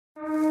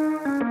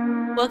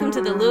Welcome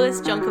to the Lewis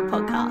Jonker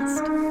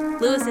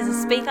podcast. Lewis is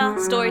a speaker,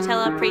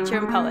 storyteller, preacher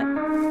and poet.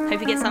 Hope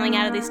you get something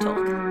out of this talk.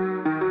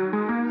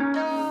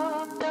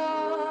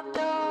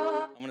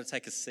 I'm going to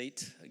take a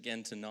seat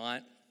again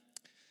tonight,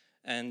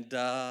 and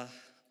I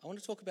want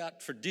to talk about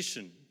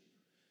tradition.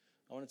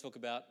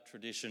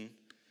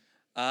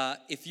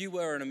 If you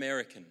were an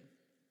American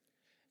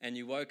and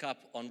you woke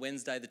up on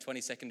Wednesday the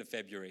 22nd of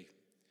February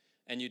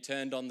and you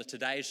turned on the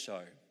Today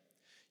Show,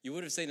 you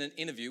would have seen an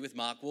interview with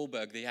Mark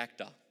Wahlberg, the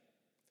actor.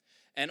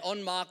 And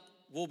on Mark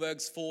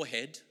Wahlberg's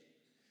forehead,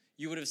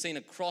 you would have seen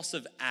a cross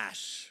of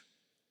ash.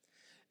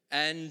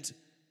 And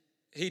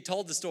he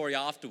told the story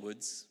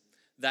afterwards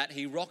that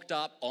he rocked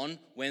up on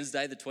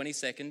Wednesday, the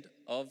 22nd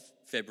of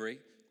February,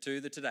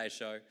 to the Today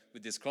Show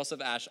with this cross of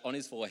ash on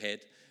his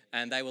forehead.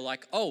 And they were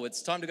like, oh,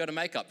 it's time to go to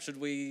makeup. Should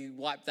we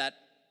wipe that?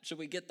 Should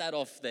we get that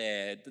off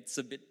there?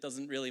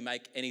 Doesn't really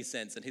make any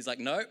sense. And he's like,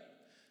 nope.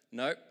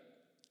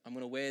 I'm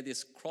going to wear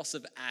this cross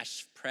of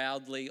ash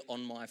proudly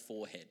on my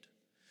forehead.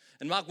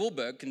 And Mark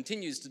Wahlberg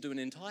continues to do an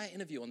entire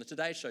interview on the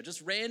Today Show,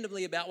 just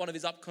randomly about one of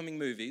his upcoming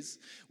movies,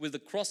 with a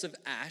cross of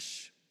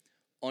ash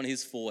on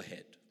his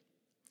forehead.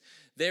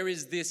 There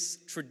is this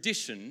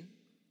tradition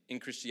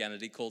in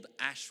Christianity called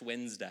Ash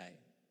Wednesday.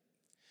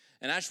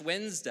 And Ash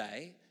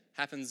Wednesday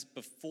happens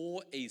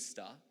before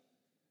Easter,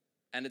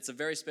 and it's a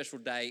very special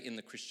day in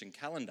the Christian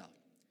calendar.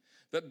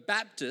 But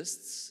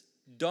Baptists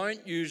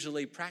don't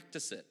usually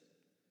practice it.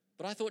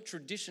 But I thought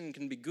tradition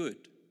can be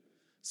good.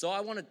 So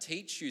I want to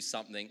teach you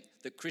something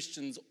that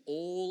Christians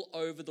all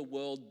over the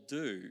world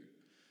do,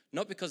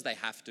 not because they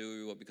have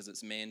to or because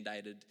it's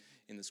mandated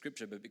in the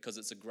scripture, but because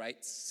it's a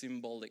great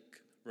symbolic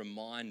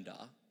reminder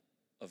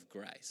of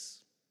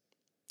grace.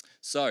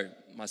 So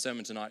my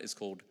sermon tonight is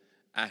called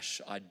Ash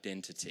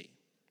Identity.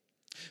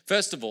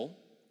 First of all,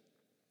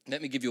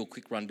 let me give you a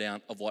quick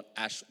rundown of what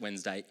Ash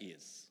Wednesday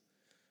is.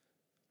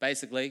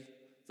 Basically,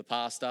 the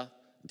pastor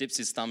dips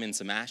his thumb in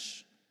some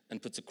ash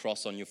and puts a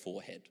cross on your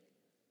forehead.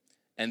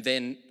 And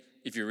then,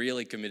 if you're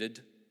really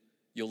committed,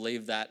 you'll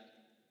leave that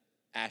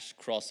ash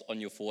cross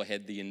on your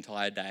forehead the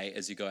entire day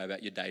as you go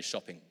about your day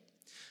shopping.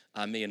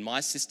 Me and my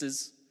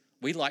sisters,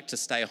 we like to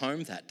stay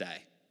home that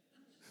day.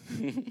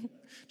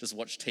 Just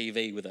watch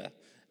TV with a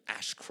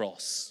ash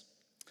cross.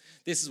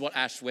 This is what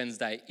Ash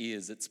Wednesday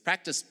is. It's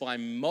practiced by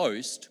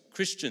most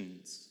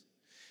Christians.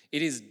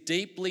 It is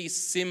deeply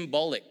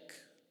symbolic.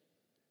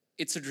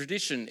 It's a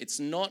tradition. It's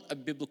not a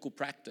biblical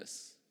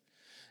practice.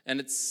 And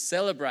it's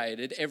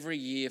celebrated every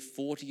year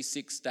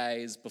 46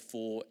 days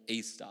before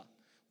Easter,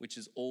 which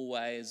is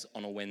always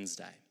on a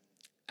Wednesday.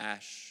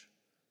 Ash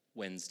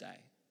Wednesday.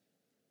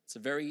 It's a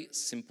very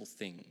simple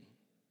thing.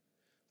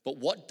 But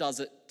what does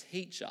it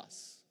teach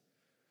us?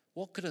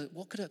 What could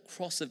a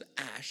cross of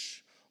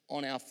ash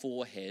on our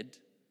forehead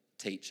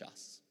teach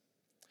us?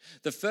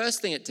 The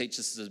first thing it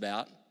teaches us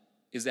about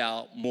is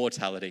our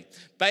mortality.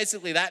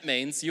 Basically, that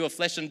means you are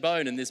flesh and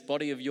bone and this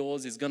body of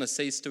yours is going to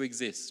cease to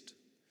exist.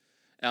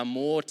 Our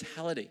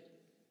mortality.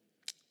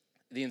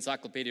 The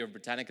Encyclopedia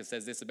Britannica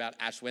says this about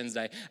Ash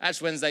Wednesday.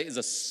 Ash Wednesday is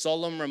a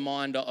solemn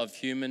reminder of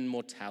human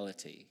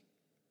mortality.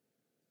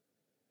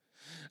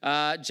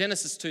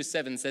 Genesis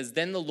 2:7 says,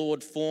 "Then the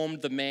Lord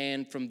formed the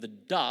man from the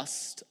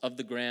dust of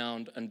the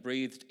ground and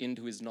breathed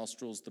into his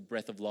nostrils the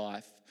breath of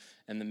life,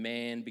 and the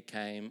man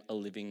became a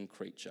living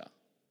creature."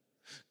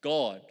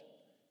 God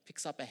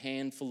picks up a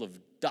handful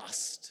of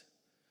dust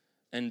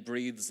and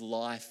breathes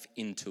life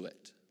into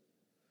it.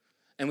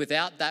 And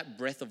without that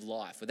breath of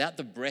life, without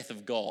the breath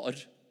of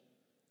God,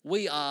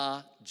 we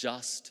are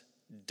just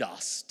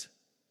dust.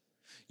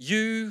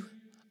 You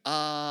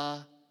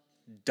are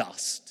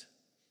dust.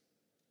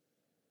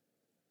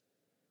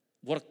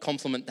 What a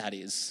compliment that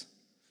is.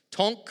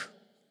 Tonk,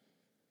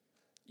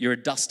 you're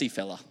a dusty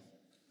fella.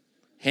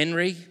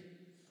 Henry,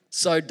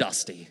 so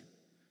dusty.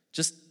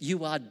 Just,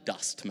 you are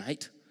dust,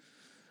 mate.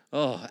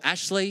 Oh,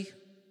 Ashley,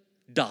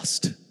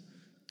 dust.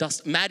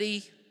 Dust.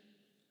 Maddie,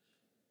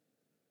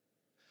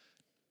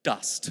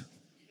 dust.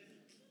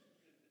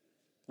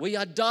 We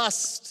are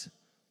dust.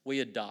 We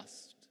are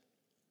dust.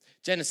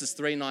 Genesis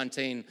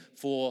 3:19,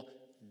 "For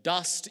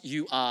dust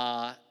you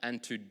are,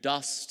 and to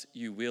dust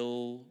you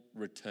will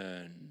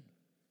return."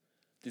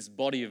 This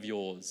body of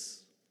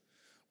yours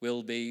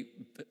will be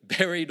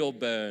buried or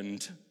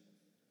burned,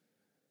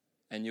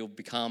 and you'll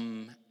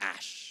become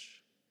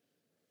ash,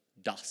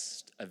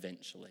 dust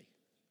eventually.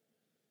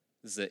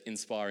 This is an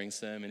inspiring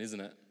sermon,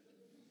 isn't it?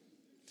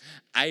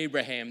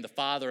 Abraham, the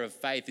father of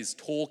faith, is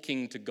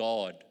talking to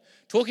God.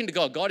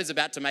 God is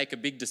about to make a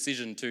big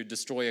decision to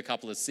destroy a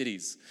couple of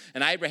cities.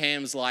 And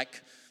Abraham's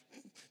like,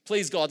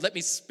 please God, let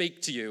me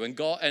speak to you.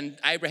 And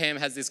Abraham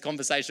has this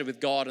conversation with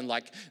God, and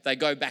they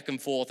go back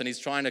and forth, and he's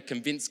trying to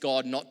convince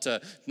God not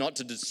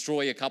to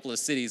destroy a couple of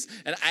cities.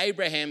 And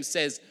Abraham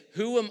says,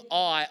 "Who am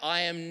I?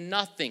 I am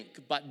nothing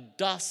but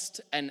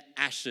dust and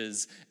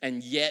ashes,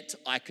 and yet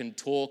I can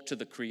talk to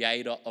the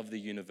creator of the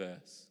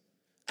universe."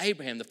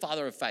 Abraham, the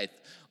father of faith,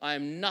 I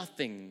am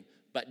nothing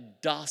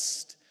but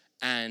dust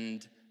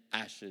and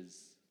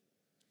ashes.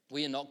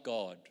 We are not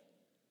God.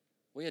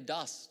 We are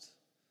dust.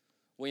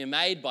 We are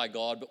made by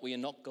God, but we are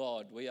not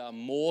God. We are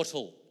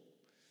mortal.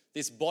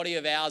 This body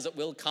of ours, it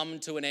will come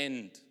to an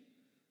end.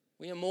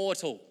 We are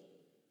mortal.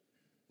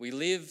 We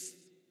live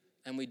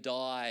and we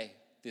die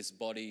this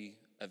body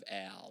of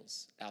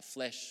ours. Our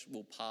flesh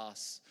will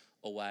pass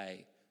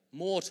away.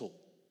 Mortal.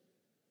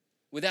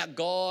 Without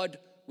God,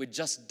 we're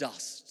just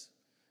dust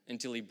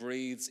until he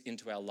breathes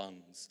into our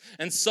lungs.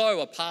 And so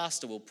a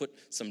pastor will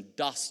put some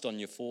dust on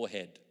your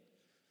forehead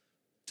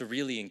to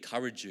really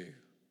encourage you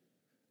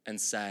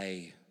and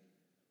say,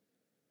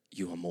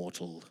 you are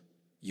mortal,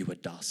 you are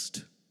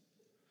dust.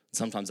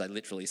 Sometimes they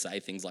literally say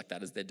things like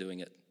that as they're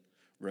doing it.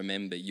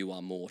 Remember, you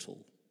are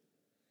mortal.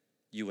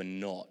 You are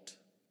not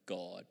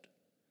God.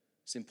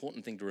 It's an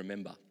important thing to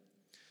remember.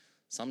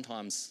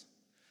 Sometimes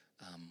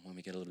when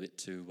we get a little bit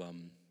too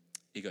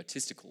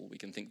egotistical, we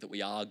can think that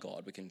we are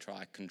God. We can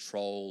try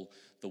control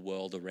the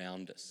world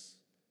around us,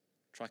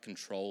 try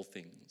control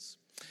things.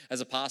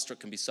 As a pastor, it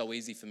can be so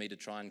easy for me to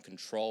try and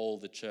control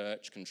the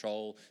church,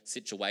 control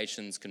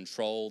situations,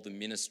 control the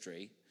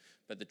ministry.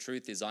 But the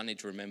truth is, I need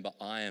to remember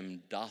I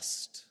am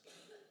dust.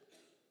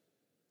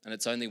 And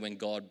it's only when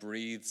God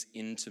breathes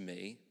into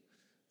me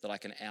that I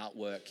can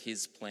outwork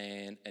his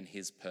plan and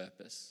his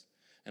purpose.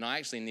 And I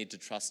actually need to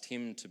trust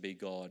him to be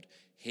God.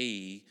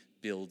 He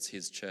builds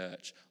his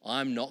church.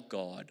 I'm not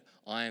God.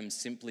 I am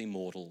simply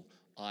mortal.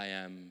 I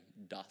am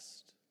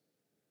dust.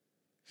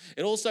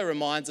 It also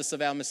reminds us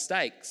of our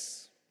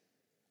mistakes.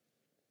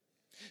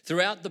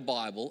 Throughout the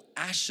Bible,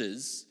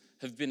 ashes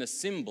have been a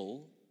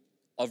symbol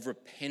of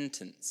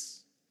repentance.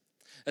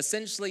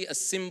 Essentially a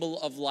symbol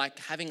of like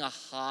having a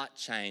heart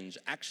change,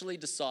 actually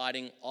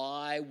deciding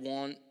I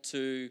want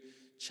to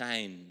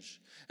change.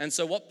 And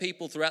so what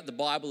people throughout the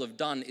Bible have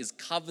done is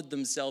covered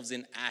themselves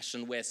in ash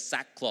and wear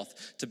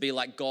sackcloth to be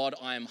like, God,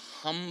 I am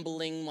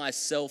humbling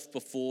myself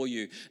before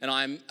you and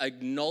I'm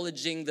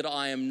acknowledging that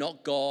I am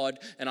not God,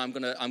 and I'm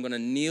gonna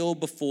kneel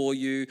before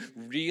you,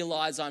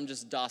 realize I'm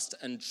just dust,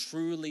 and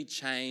truly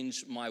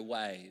change my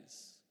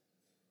ways.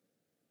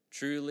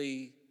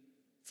 Truly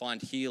find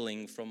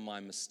healing from my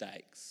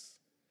mistakes.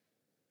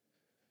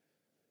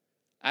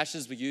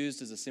 Ashes were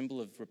used as a symbol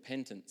of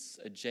repentance,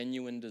 a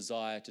genuine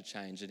desire to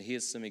change. And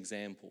here's some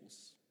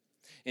examples.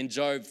 In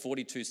Job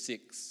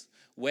 42:6,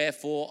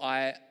 wherefore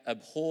I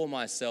abhor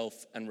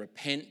myself and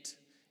repent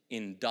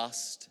in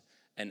dust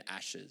and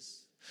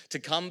ashes. To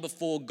come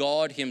before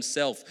God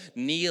himself,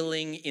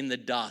 kneeling in the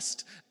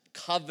dust,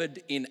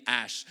 covered in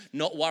ash,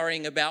 not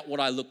worrying about what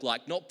I look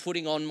like, not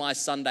putting on my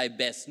Sunday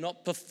best,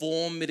 not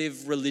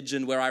performative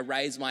religion where I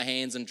raise my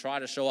hands and try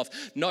to show off.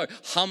 No,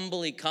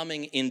 humbly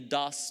coming in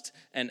dust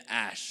and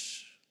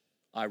ash.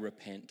 I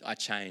repent. I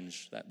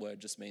change. That word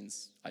just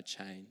means I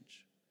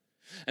change.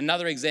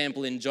 Another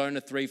example in Jonah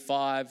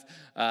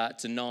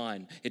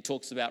 3:5-9, it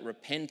talks about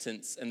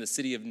repentance and the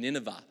city of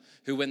Nineveh,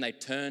 who when they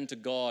turned to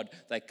God,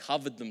 they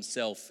covered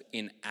themselves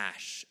in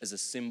ash as a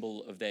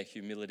symbol of their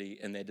humility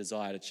and their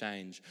desire to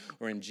change.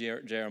 Or in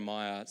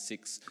Jeremiah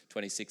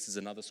 6:26 is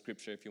another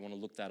scripture if you want to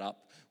look that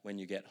up when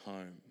you get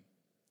home.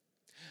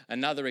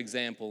 Another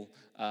example,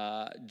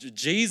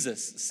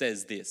 Jesus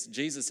says this.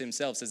 Jesus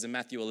himself says in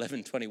Matthew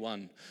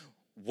 11:21,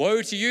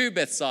 woe to you,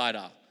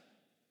 Bethsaida!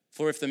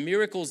 For if the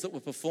miracles that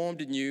were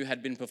performed in you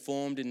had been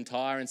performed in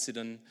Tyre and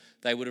Sidon,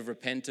 they would have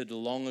repented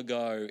long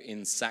ago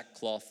in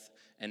sackcloth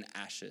and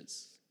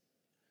ashes.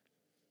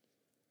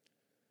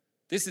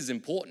 This is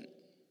important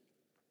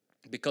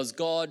because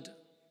God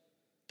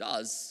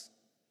does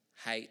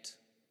hate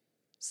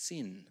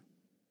sin.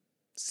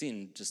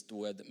 Sin, just a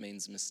word that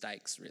means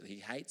mistakes, really.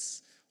 He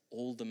hates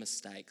all the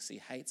mistakes. He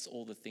hates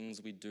all the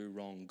things we do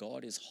wrong.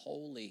 God is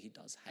holy. He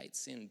does hate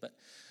sin, but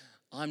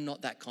I'm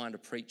not that kind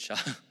of preacher.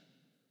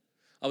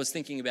 I was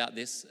thinking about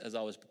this as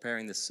I was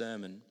preparing this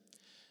sermon,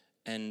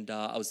 and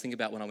I was thinking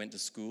about when I went to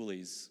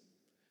schoolies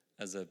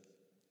as a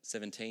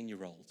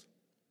 17-year-old,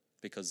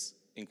 because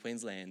in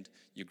Queensland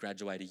you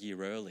graduate a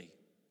year early.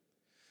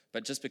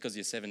 But just because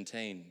you're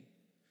 17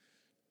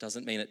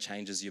 doesn't mean it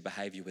changes your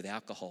behaviour with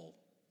alcohol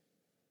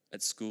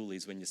at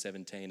schoolies when you're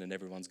 17 and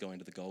everyone's going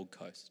to the Gold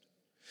Coast.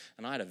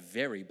 And I had a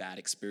very bad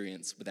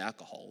experience with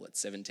alcohol at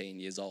 17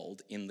 years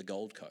old in the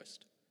Gold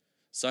Coast.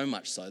 So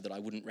much so that I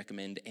wouldn't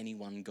recommend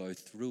anyone go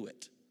through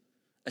it.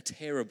 A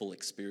terrible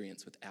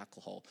experience with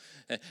alcohol.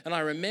 And I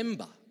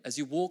remember as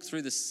you walk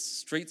through the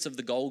streets of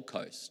the Gold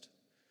Coast,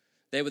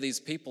 there were these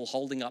people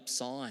holding up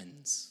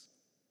signs.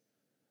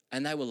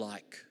 And they were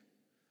like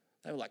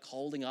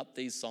holding up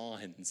these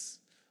signs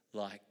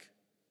like,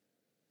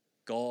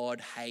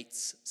 God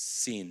hates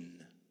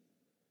sin.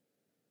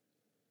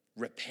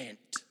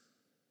 Repent.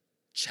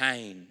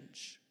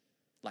 Change.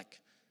 Like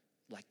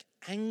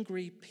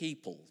angry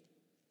people.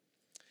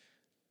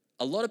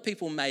 A lot of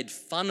people made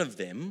fun of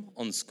them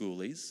on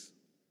schoolies.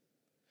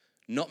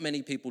 Not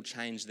many people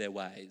changed their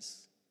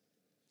ways.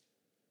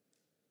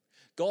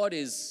 God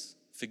is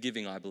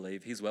forgiving, I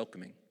believe. He's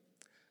welcoming.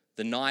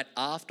 The night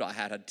after I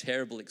had a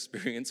terrible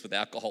experience with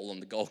alcohol on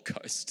the Gold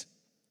Coast,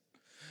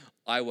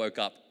 I woke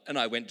up and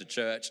I went to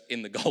church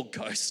in the Gold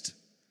Coast.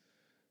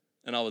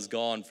 And I was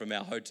gone from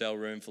our hotel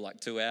room for like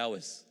 2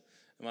 hours.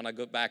 And when I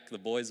got back, the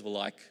boys were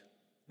like,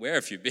 "Where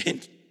have you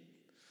been?"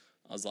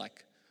 I was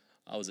like,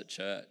 "I was at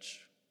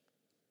church."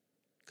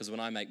 Because when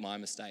I make my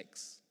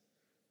mistakes,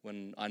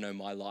 when I know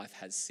my life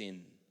has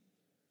sin,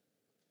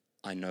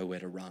 I know where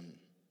to run.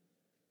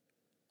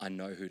 I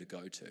know who to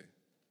go to.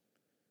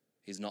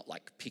 He's not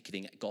like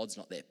picketing, God's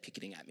not there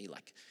picketing at me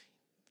like,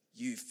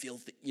 "You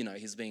filthy,"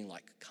 he's being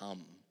like,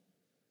 come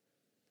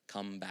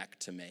back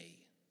to me.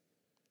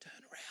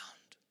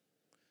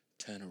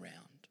 Turn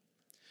around.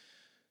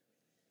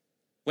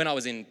 When I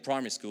was in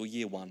primary school,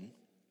 year 1,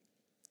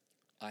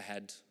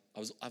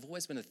 I've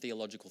always been a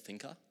theological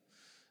thinker,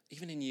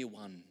 even in year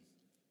 1.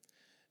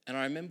 And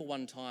I remember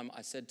one time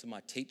I said to my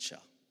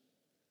teacher,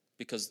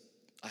 because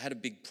I had a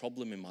big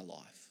problem in my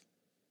life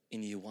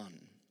in year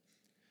 1.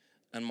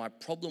 And my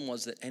problem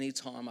was that any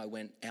time I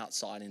went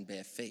outside in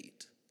bare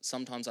feet,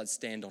 sometimes I'd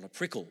stand on a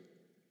prickle.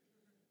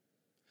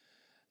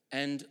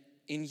 And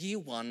in year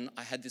 1,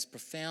 I had this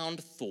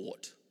profound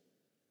thought: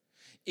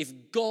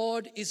 if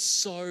God is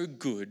so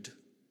good,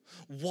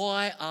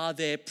 why are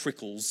there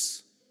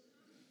prickles?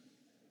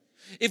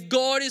 If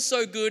God is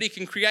so good, he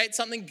can create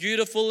something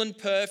beautiful and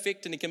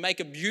perfect and he can make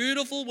a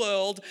beautiful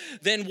world,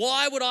 then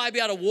why would I be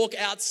able to walk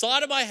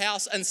outside of my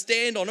house and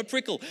stand on a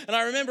prickle? And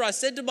I remember I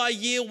said to my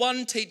year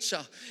 1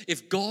 teacher,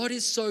 if God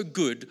is so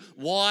good,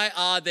 why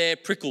are there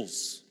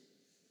prickles?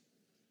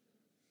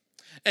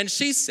 And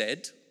she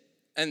said,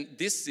 and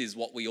this is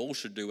what we all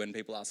should do when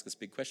people ask us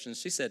big questions,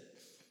 she said,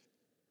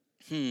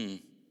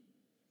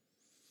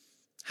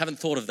 haven't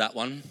thought of that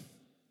one.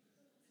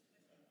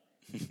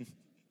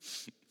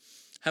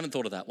 Haven't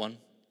thought of that one.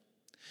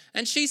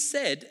 And she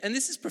said, and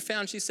this is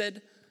profound, she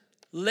said,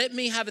 let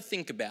me have a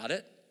think about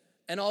it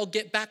and I'll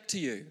get back to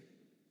you.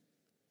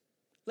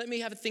 Let me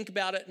have a think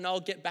about it and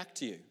I'll get back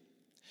to you.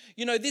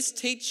 This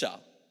teacher,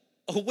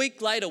 a week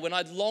later when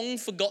I'd long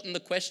forgotten the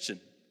question,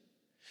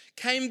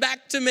 came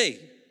back to me.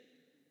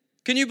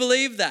 Can you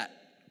believe that?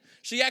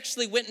 She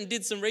actually went and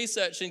did some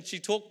research and she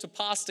talked to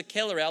Pastor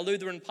Keller, our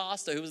Lutheran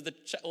pastor, who was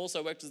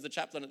also worked as the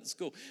chaplain at the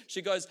school.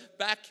 She goes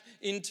back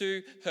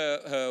into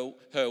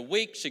her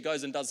week. She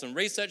goes and does some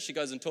research. She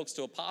goes and talks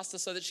to a pastor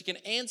so that she can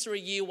answer a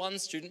year 1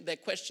 student their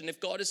question, if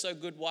God is so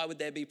good, why would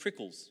there be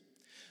prickles?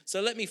 So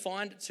let me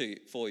find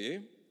it for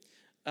you.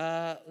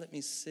 Let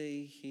me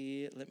see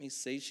here.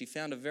 She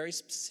found a very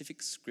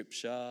specific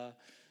scripture.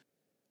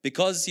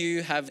 Because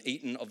you have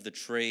eaten of the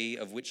tree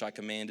of which I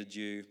commanded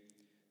you,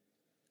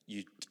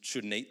 you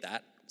shouldn't eat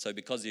that. So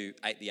because you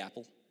ate the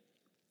apple,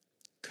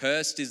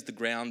 cursed is the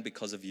ground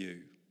because of you.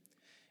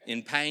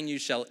 In pain you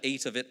shall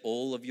eat of it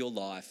all of your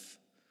life.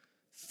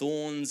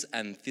 Thorns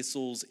and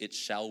thistles it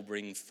shall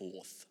bring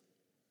forth.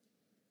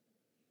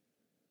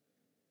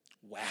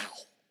 Wow.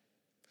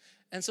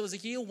 And so as a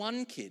year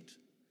 1 kid,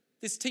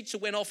 this teacher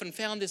went off and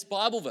found this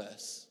Bible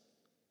verse.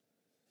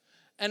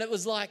 And it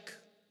was like,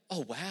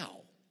 oh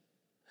wow,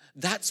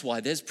 that's why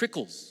there's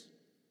prickles.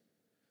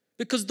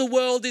 Because the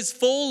world is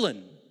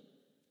fallen.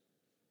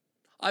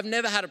 I've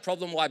never had a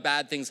problem why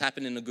bad things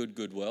happen in a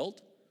good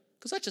world,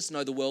 because I just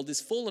know the world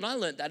is fallen. I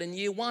learnt that in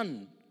year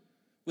 1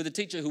 with a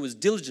teacher who was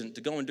diligent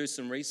to go and do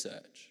some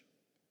research.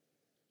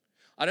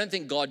 I don't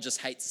think God just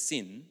hates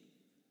sin.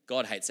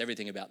 God hates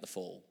everything about the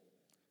fall.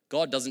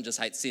 God doesn't just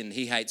hate sin,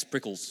 he hates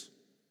prickles.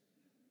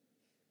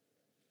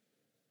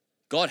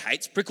 God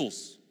hates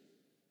prickles.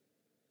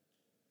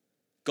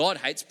 God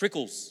hates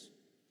prickles.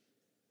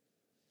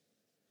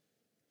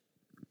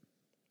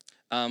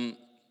 What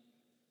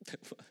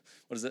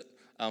is it?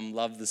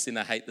 Love the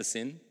sinner, hate the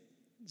sin.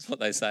 That's what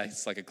they say.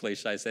 It's like a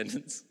cliche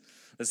sentence.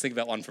 Let's think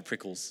about one for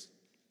prickles.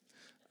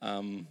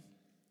 Love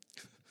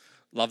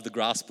the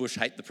grass bush,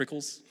 hate the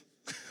prickles.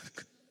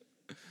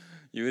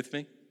 You with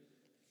me?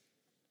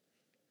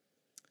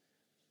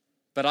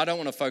 But I don't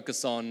want to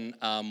focus on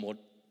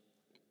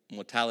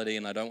mortality,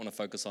 and I don't want to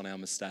focus on our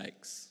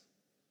mistakes.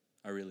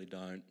 I really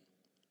don't.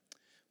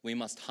 We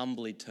must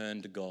humbly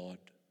turn to God.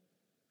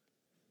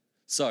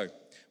 So,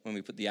 when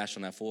we put the ash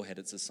on our forehead,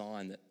 it's a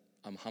sign that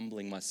I'm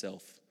humbling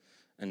myself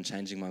and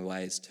changing my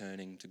ways,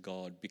 turning to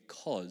God,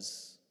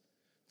 because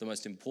the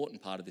most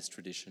important part of this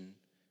tradition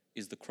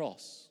is the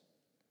cross,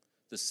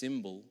 the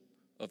symbol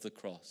of the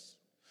cross.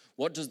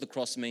 What does the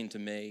cross mean to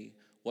me?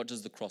 What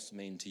does the cross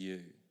mean to you?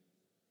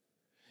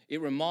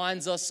 It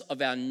reminds us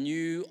of our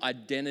new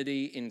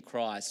identity in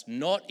Christ,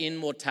 not in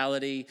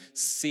mortality,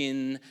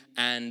 sin,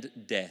 and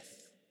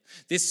death.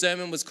 This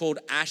sermon was called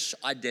Ash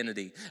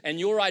Identity, and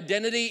your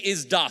identity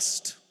is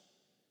dust.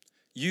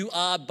 You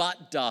are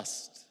but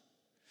dust.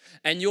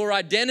 And your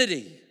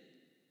identity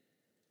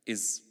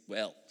is,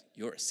 well,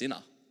 you're a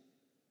sinner.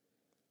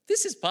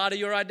 This is part of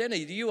your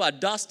identity. You are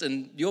dust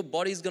and your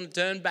body's going to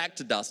turn back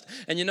to dust.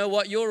 And you know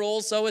what? You're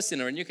also a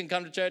sinner, and you can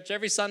come to church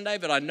every Sunday,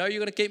 but I know you're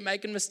going to keep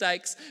making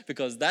mistakes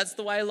because that's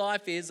the way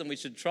life is, and we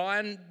should try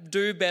and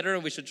do better,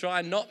 and we should try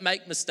and not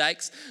make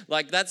mistakes.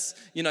 Like that's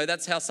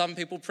how some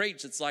people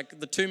preach. It's like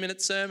the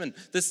 2-minute sermon,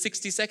 the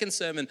 60-second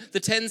sermon, the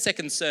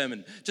 10-second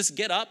sermon. Just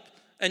get up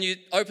and you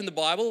open the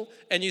Bible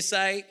and you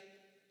say,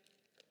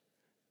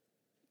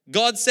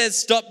 God says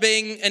stop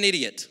being an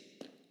idiot.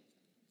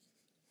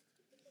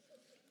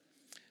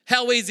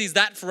 How easy is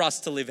that for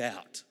us to live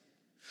out?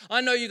 I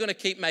know you're going to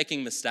keep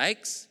making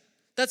mistakes.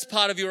 That's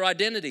part of your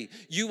identity.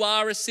 You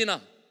are a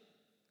sinner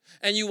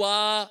and you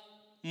are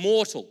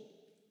mortal,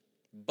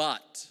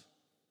 but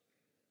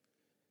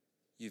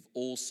you've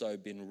also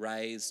been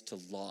raised to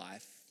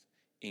life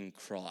in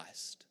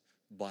Christ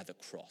by the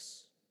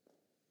cross.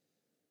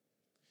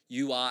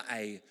 You are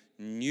a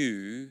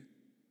new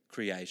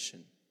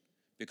creation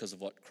because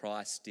of what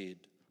Christ did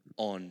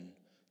on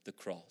the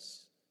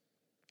cross.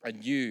 A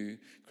new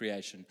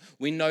creation.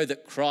 We know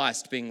that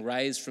Christ, being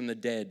raised from the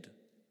dead,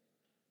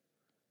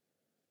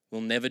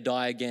 will never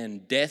die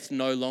again. Death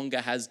no longer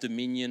has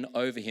dominion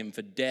over him.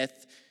 For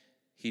death,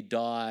 he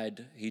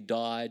died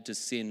to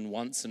sin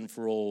once and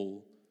for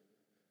all.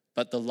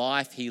 But the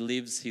life he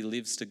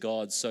lives to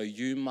God. So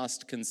you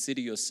must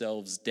consider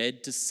yourselves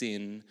dead to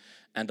sin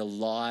and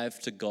alive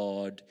to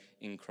God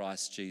in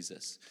Christ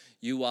Jesus.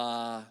 You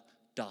are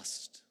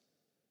dust.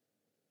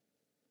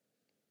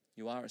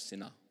 You are a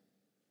sinner.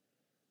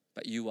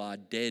 But you are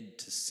dead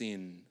to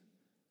sin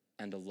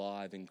and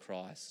alive in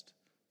Christ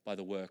by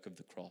the work of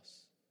the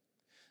cross.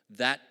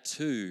 That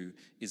too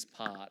is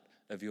part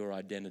of your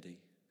identity.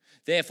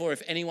 Therefore,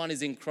 if anyone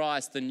is in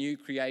Christ, the new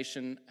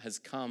creation has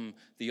come,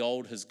 the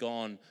old has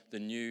gone, the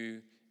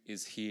new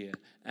is here.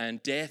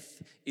 And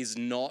death is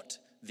not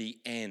the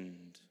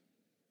end.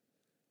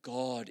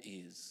 God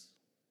is.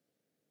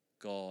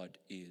 God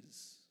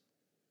is.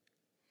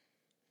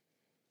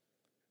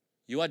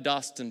 You are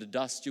dust, and to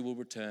dust you will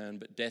return,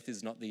 but death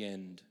is not the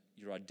end.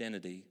 Your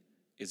identity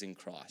is in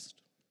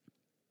Christ.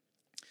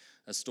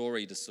 A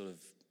story to sort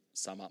of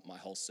sum up my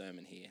whole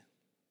sermon here.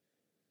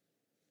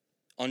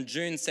 On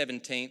June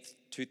 17th,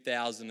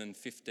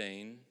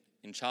 2015,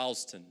 in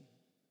Charleston,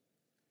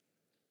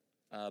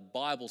 a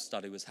Bible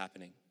study was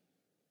happening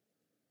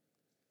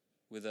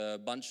with a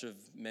bunch of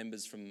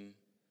members from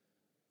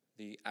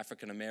the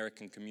African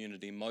American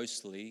community,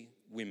 mostly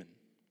women.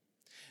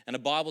 And a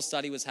Bible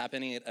study was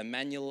happening at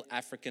Emmanuel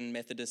African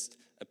Methodist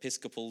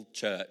Episcopal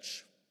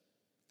Church.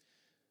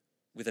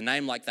 With a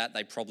name like that,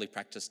 they probably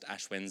practiced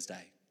Ash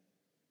Wednesday.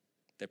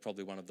 They're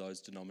probably one of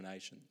those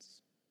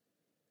denominations.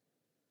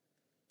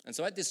 And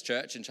so at this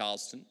church in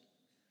Charleston,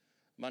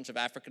 a bunch of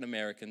African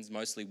Americans,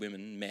 mostly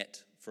women,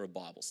 met for a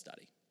Bible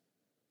study.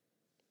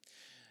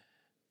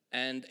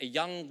 And a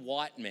young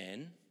white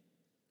man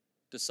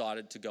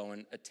decided to go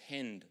and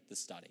attend the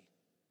study.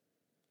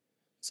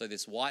 So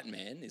this white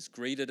man is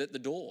greeted at the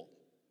door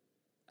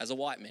as a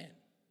white man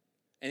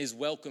and is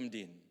welcomed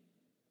in.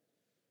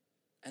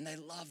 And they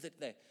love that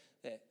they're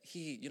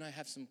here,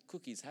 have some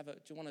cookies, do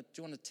you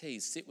want a tea,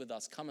 sit with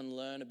us, come and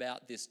learn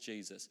about this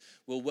Jesus.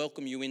 We'll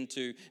welcome you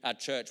into our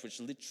church, which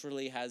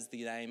literally has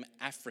the name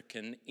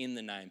African in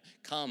the name.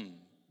 Come,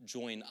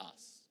 join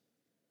us.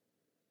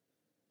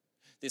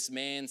 This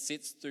man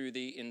sits through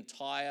the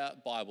entire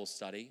Bible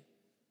study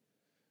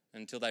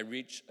until they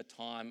reach a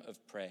time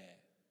of prayer.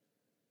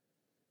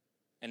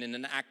 And in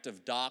an act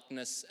of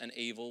darkness and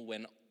evil,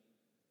 when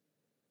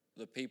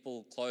the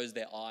people close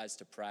their eyes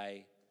to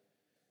pray,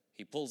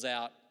 he pulls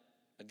out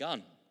a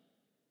gun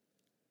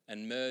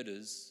and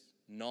murders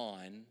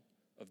 9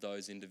 of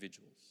those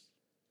individuals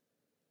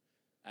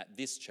at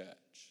this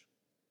church,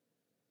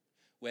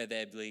 where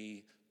there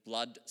be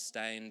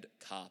blood-stained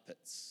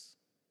carpets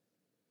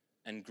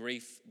and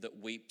grief that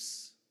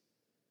weeps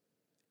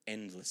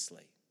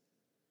endlessly,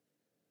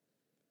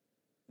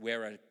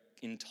 where an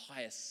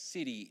entire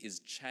city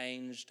is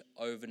changed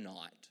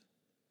overnight.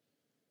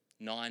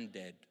 9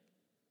 dead,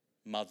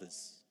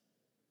 mothers,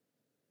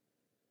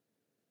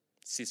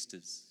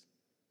 sisters,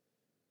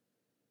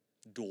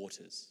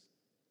 daughters,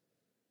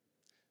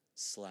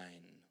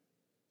 slain.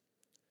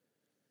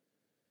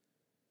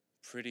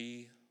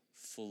 Pretty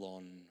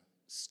full-on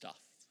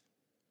stuff.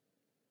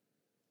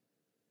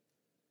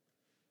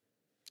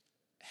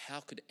 How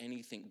could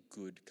anything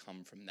good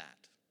come from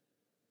that?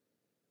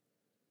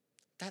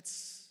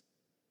 That's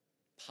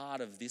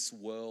part of this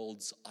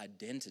world's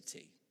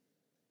identity.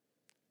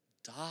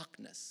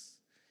 Darkness,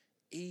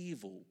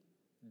 evil,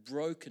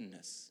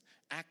 brokenness,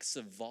 acts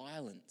of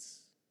violence,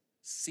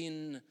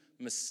 sin,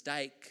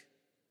 mistake,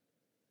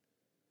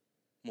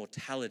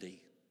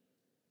 mortality,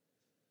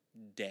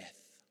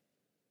 death,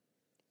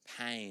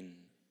 pain,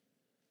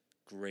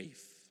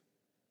 grief.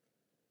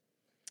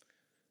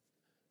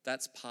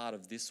 That's part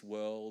of this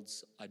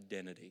world's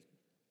identity.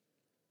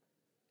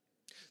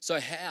 So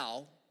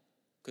how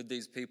could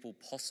these people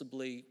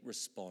possibly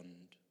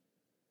respond?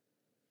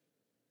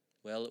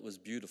 Well, it was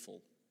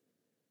beautiful.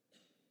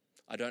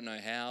 I don't know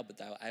how, but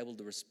they were able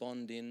to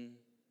respond in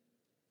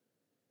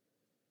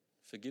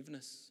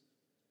forgiveness.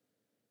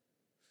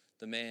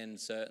 The man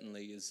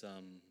certainly is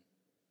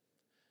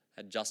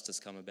had justice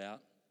come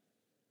about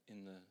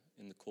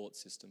in the court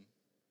system,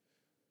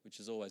 which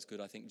is always good.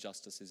 I think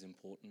justice is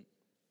important.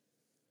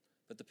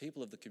 But the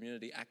people of the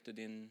community acted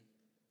in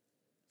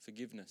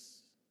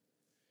forgiveness,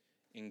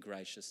 in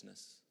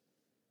graciousness,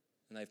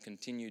 and they've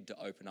continued to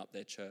open up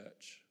their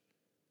church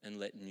and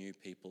let new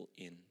people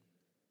in.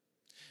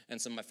 And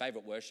so my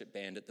favourite worship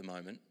band at the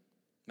moment,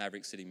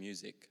 Maverick City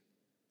Music,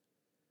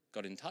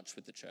 got in touch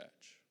with the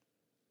church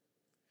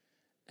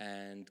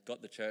and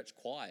got the church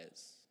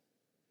choirs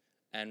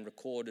and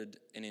recorded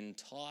an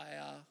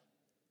entire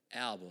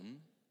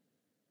album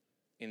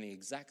in the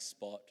exact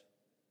spot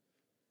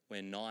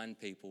where 9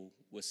 people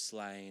were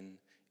slain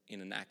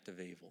in an act of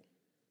evil.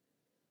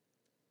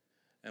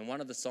 And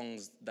one of the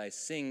songs they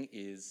sing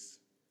is,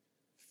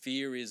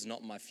 "Fear is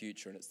not my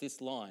future." And it's this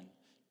line,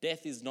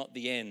 "Death is not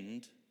the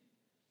end,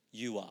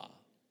 you are."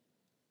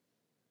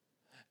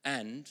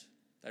 And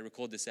they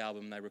record this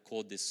album, they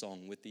record this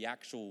song with the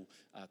actual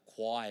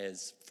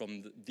choirs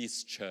from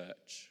this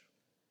church.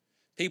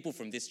 People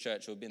from this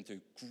church who have been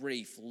through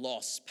grief,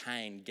 loss,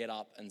 pain, get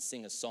up and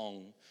sing a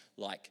song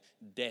like,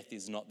 "Death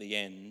is not the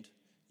end,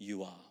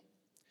 you are."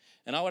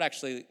 And I would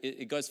actually,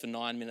 it goes for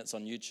 9 minutes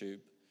on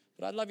YouTube,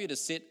 but I'd love you to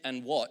sit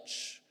and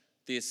watch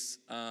this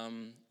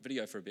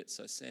video for a bit.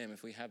 So Sam,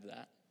 if we have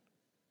that.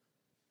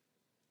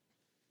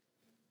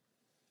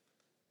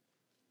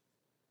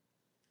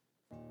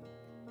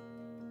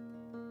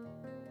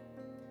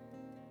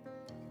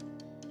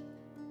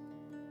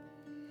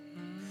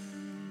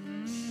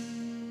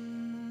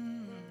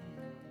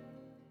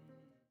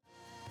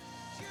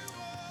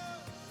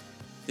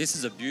 This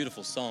is a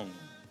beautiful song.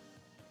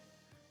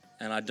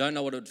 And I don't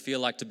know what it would feel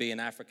like to be an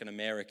African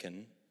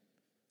American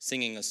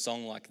singing a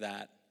song like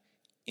that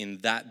in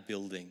that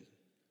building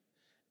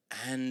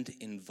and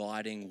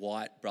inviting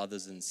white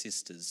brothers and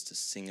sisters to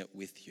sing it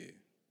with you. You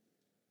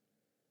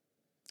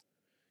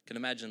can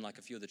imagine like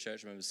a few of the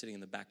church members sitting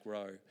in the back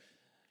row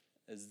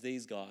as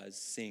these guys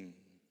sing,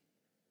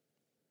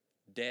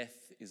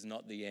 "Death is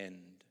not the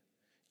end,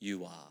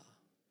 you are."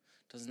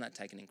 Doesn't that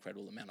take an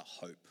incredible amount of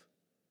hope?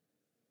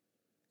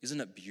 Isn't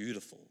it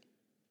beautiful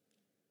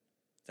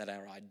that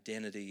our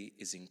identity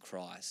is in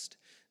Christ?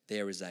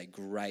 There is a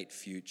great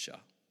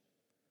future.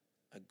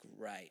 A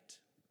great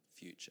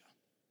future.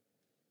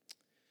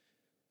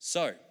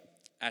 So,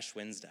 Ash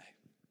Wednesday.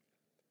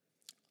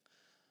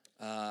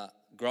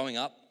 Growing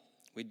up,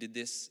 we did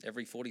this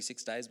every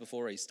 46 days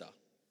before Easter.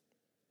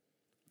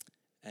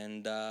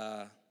 And,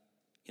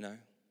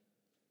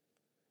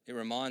 it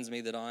reminds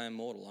me that I am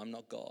mortal. I'm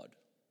not God.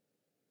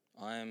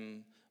 I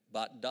am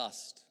but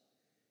dust.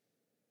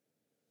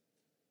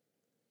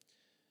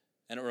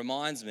 And it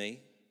reminds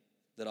me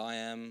that I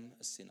am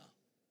a sinner.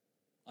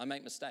 I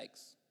make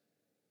mistakes.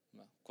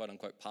 I'm a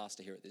quote-unquote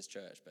pastor here at this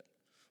church, but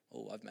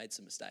I've made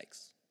some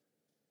mistakes.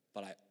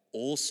 But I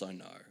also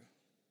know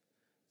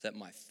that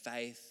my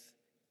faith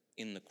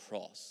in the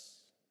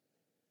cross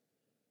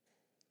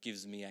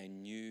gives me a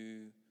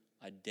new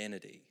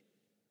identity.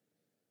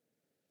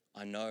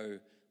 I know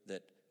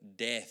that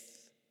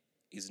death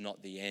is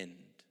not the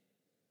end.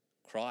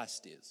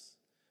 Christ is,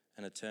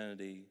 an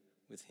eternity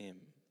with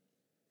him.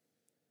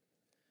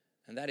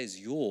 And that is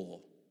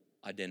your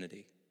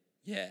identity.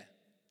 Yeah,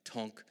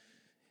 Tonk,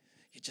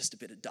 you're just a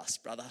bit of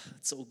dust, brother.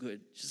 It's all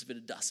good. Just a bit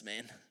of dust,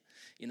 man.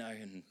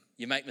 And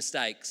you make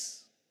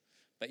mistakes,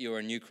 but you're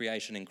a new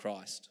creation in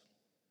Christ.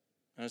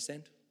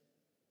 Understand?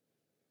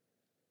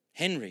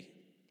 Henry,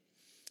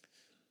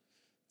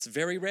 it's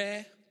very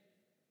rare,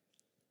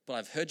 but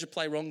I've heard you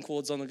play wrong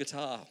chords on the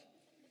guitar.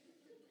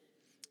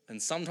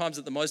 And sometimes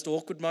at the most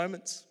awkward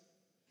moments.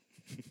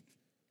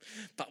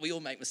 But we all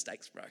make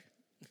mistakes, bro.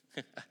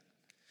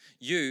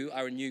 You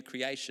are a new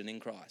creation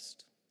in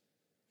Christ.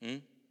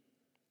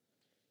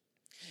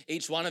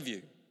 Each one of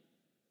you,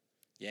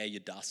 you're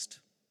dust.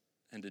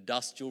 And to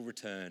dust you'll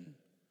return,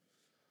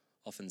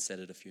 often said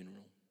at a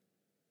funeral.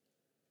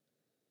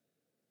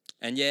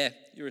 And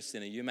you're a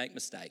sinner, you make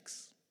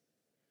mistakes.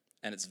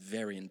 And it's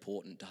very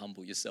important to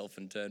humble yourself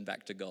and turn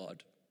back to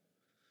God.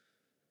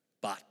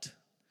 But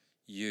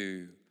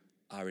you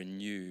are a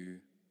new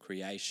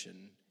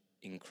creation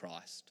in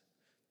Christ.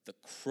 The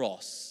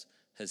cross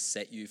has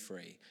set you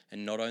free.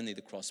 And not only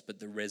the cross, but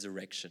the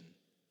resurrection.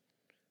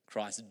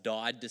 Christ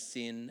died to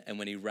sin, and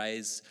when he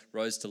rose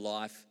to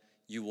life,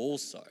 you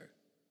also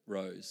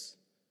rose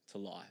to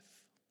life.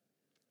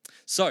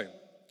 So,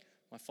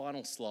 my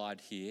final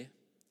slide here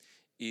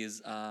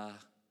is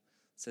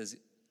says,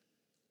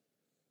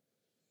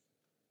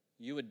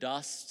 "You are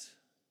dust,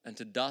 and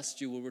to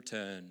dust you will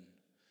return,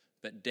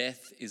 but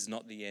death is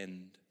not the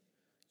end.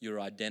 Your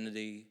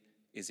identity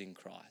is in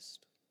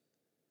Christ."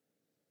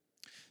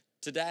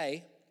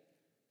 Today,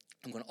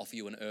 I'm going to offer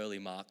you an early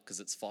mark because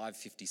it's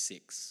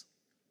 5:56.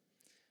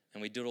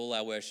 And we did all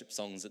our worship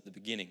songs at the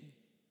beginning.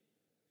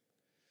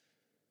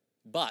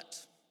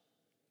 But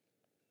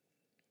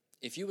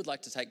if you would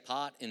like to take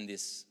part in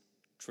this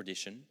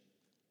tradition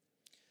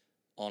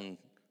on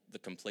the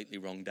completely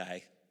wrong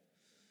day,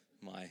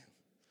 my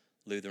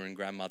Lutheran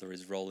grandmother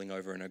is rolling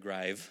over in her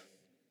grave,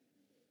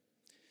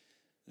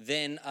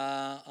 then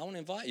I want to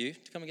invite you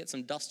to come and get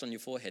some dust on your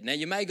forehead. Now,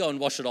 you may go and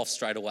wash it off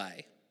straight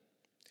away,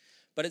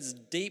 but it's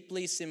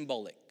deeply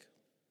symbolic.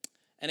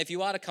 And if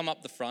you are to come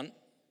up the front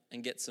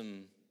and get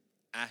some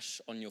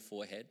ash on your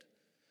forehead,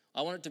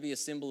 I want it to be a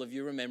symbol of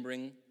you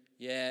remembering,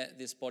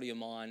 this body of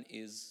mine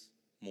is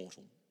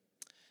mortal.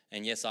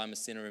 And yes, I'm a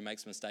sinner who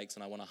makes mistakes,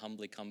 and I want to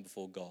humbly come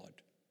before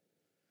God.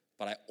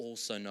 but I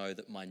also know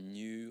that my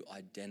new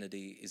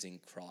identity is in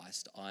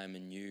Christ. I am a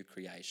new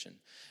creation.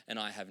 And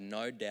I have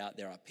no doubt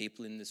there are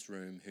people in this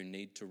room who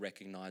need to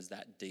recognize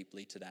that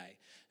deeply today.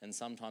 And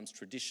sometimes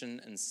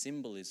tradition and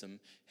symbolism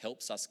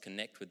helps us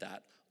connect with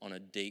that on a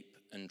deep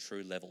and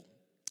true level.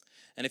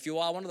 And if you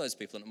are one of those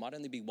people, and it might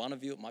only be one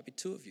of you, it might be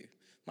two of you,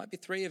 it might be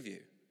three of you,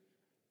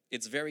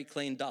 it's very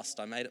clean dust.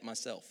 I made it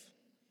myself.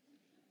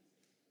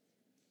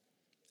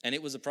 And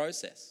it was a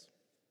process.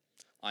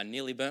 I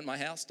nearly burnt my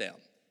house down.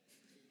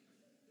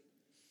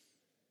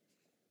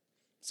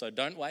 So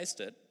don't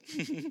waste it.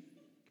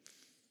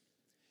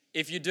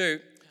 If you do,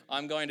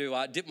 I'm going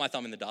to dip my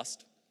thumb in the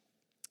dust.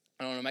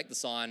 And I want to make the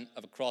sign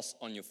of a cross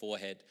on your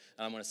forehead.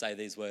 And I'm going to say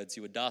these words: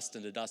 you are dust,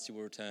 and to dust you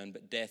will return,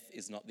 but death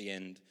is not the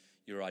end.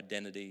 Your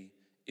identity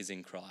is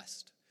in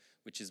Christ,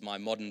 which is my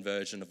modern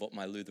version of what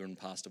my Lutheran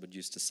pastor would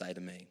used to say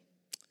to me.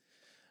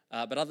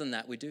 But other than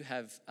that, we do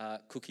have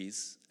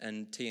cookies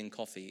and tea and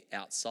coffee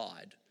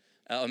outside.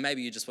 Or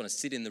maybe you just want to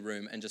sit in the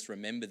room and just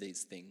remember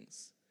these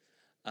things.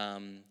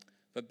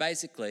 But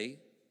basically,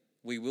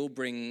 we will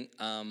bring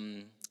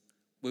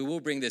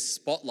this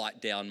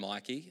spotlight down,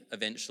 Mikey,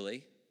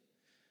 eventually.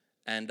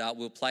 And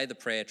we'll play the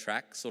prayer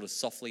track sort of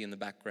softly in the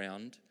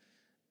background.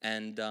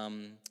 And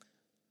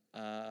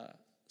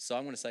so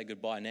I'm going to say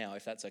goodbye now,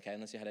 if that's okay,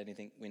 unless you had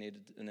anything we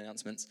needed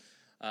announcements.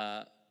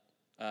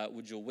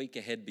 Would your week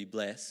ahead be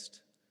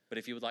blessed? But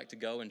if you would like to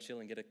go and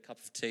chill and get a cup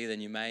of tea, then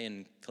you may,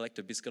 and collect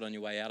a biscuit on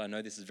your way out. I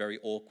know this is very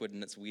awkward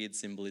and it's weird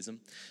symbolism.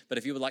 But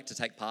if you would like to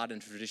take part in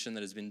a tradition that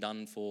has been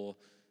done for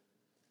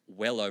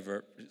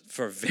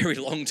a very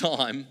long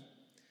time,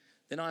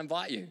 then I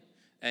invite you.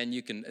 And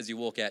you can, as you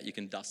walk out, you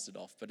can dust it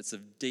off. But it's a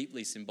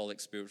deeply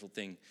symbolic spiritual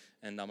thing.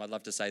 And I'd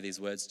love to say these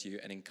words to you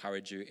and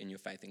encourage you in your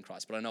faith in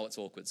Christ. But I know it's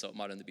awkward, so it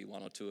might only be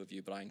one or two of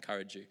you. But I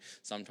encourage you.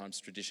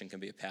 Sometimes tradition can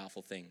be a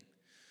powerful thing.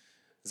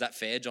 Is that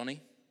fair, Johnny?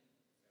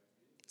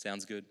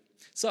 Sounds good.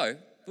 So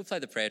we'll play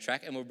the prayer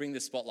track and we'll bring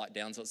this spotlight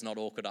down so it's not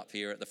awkward up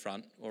here at the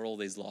front or all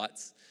these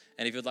lights.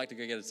 And if you'd like to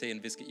go get a tea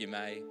and biscuit, you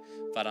may.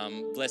 But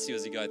bless you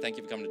as you go. Thank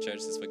you for coming to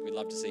church this week. We'd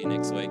love to see you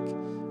next week.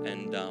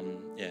 And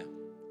yeah.